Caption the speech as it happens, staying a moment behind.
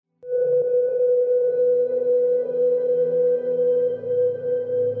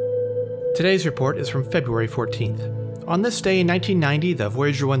Today's report is from February 14th. On this day in 1990, the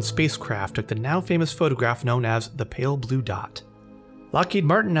Voyager 1 spacecraft took the now famous photograph known as the Pale Blue Dot. Lockheed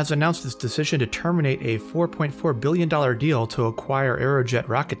Martin has announced its decision to terminate a $4.4 billion deal to acquire Aerojet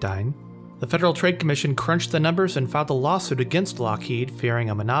Rocketdyne. The Federal Trade Commission crunched the numbers and filed a lawsuit against Lockheed, fearing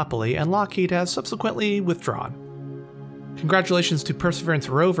a monopoly, and Lockheed has subsequently withdrawn. Congratulations to Perseverance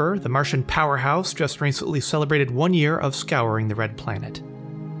rover. The Martian powerhouse just recently celebrated 1 year of scouring the red planet.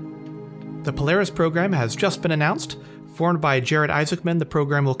 The Polaris program has just been announced. Formed by Jared Isaacman, the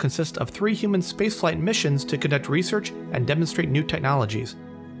program will consist of 3 human spaceflight missions to conduct research and demonstrate new technologies,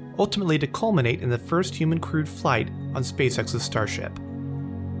 ultimately to culminate in the first human-crewed flight on SpaceX's Starship.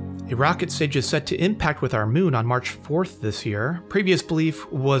 A rocket stage is set to impact with our moon on March 4th this year. Previous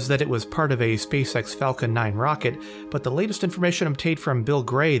belief was that it was part of a SpaceX Falcon 9 rocket, but the latest information obtained from Bill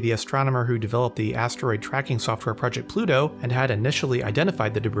Gray, the astronomer who developed the asteroid tracking software Project Pluto and had initially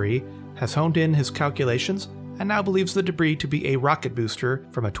identified the debris, has honed in his calculations and now believes the debris to be a rocket booster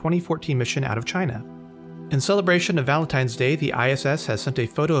from a 2014 mission out of China. In celebration of Valentine's Day, the ISS has sent a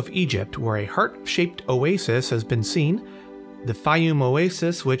photo of Egypt where a heart-shaped oasis has been seen. The Fayum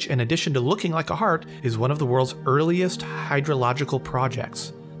Oasis, which in addition to looking like a heart, is one of the world's earliest hydrological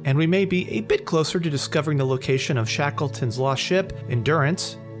projects. And we may be a bit closer to discovering the location of Shackleton's lost ship,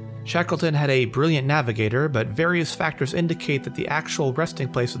 Endurance. Shackleton had a brilliant navigator, but various factors indicate that the actual resting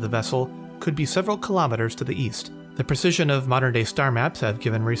place of the vessel could be several kilometers to the east. The precision of modern-day star maps have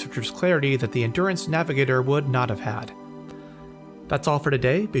given researchers clarity that the Endurance navigator would not have had. That's all for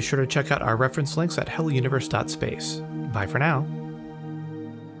today. Be sure to check out our reference links at hellouniverse.space. Bye for now.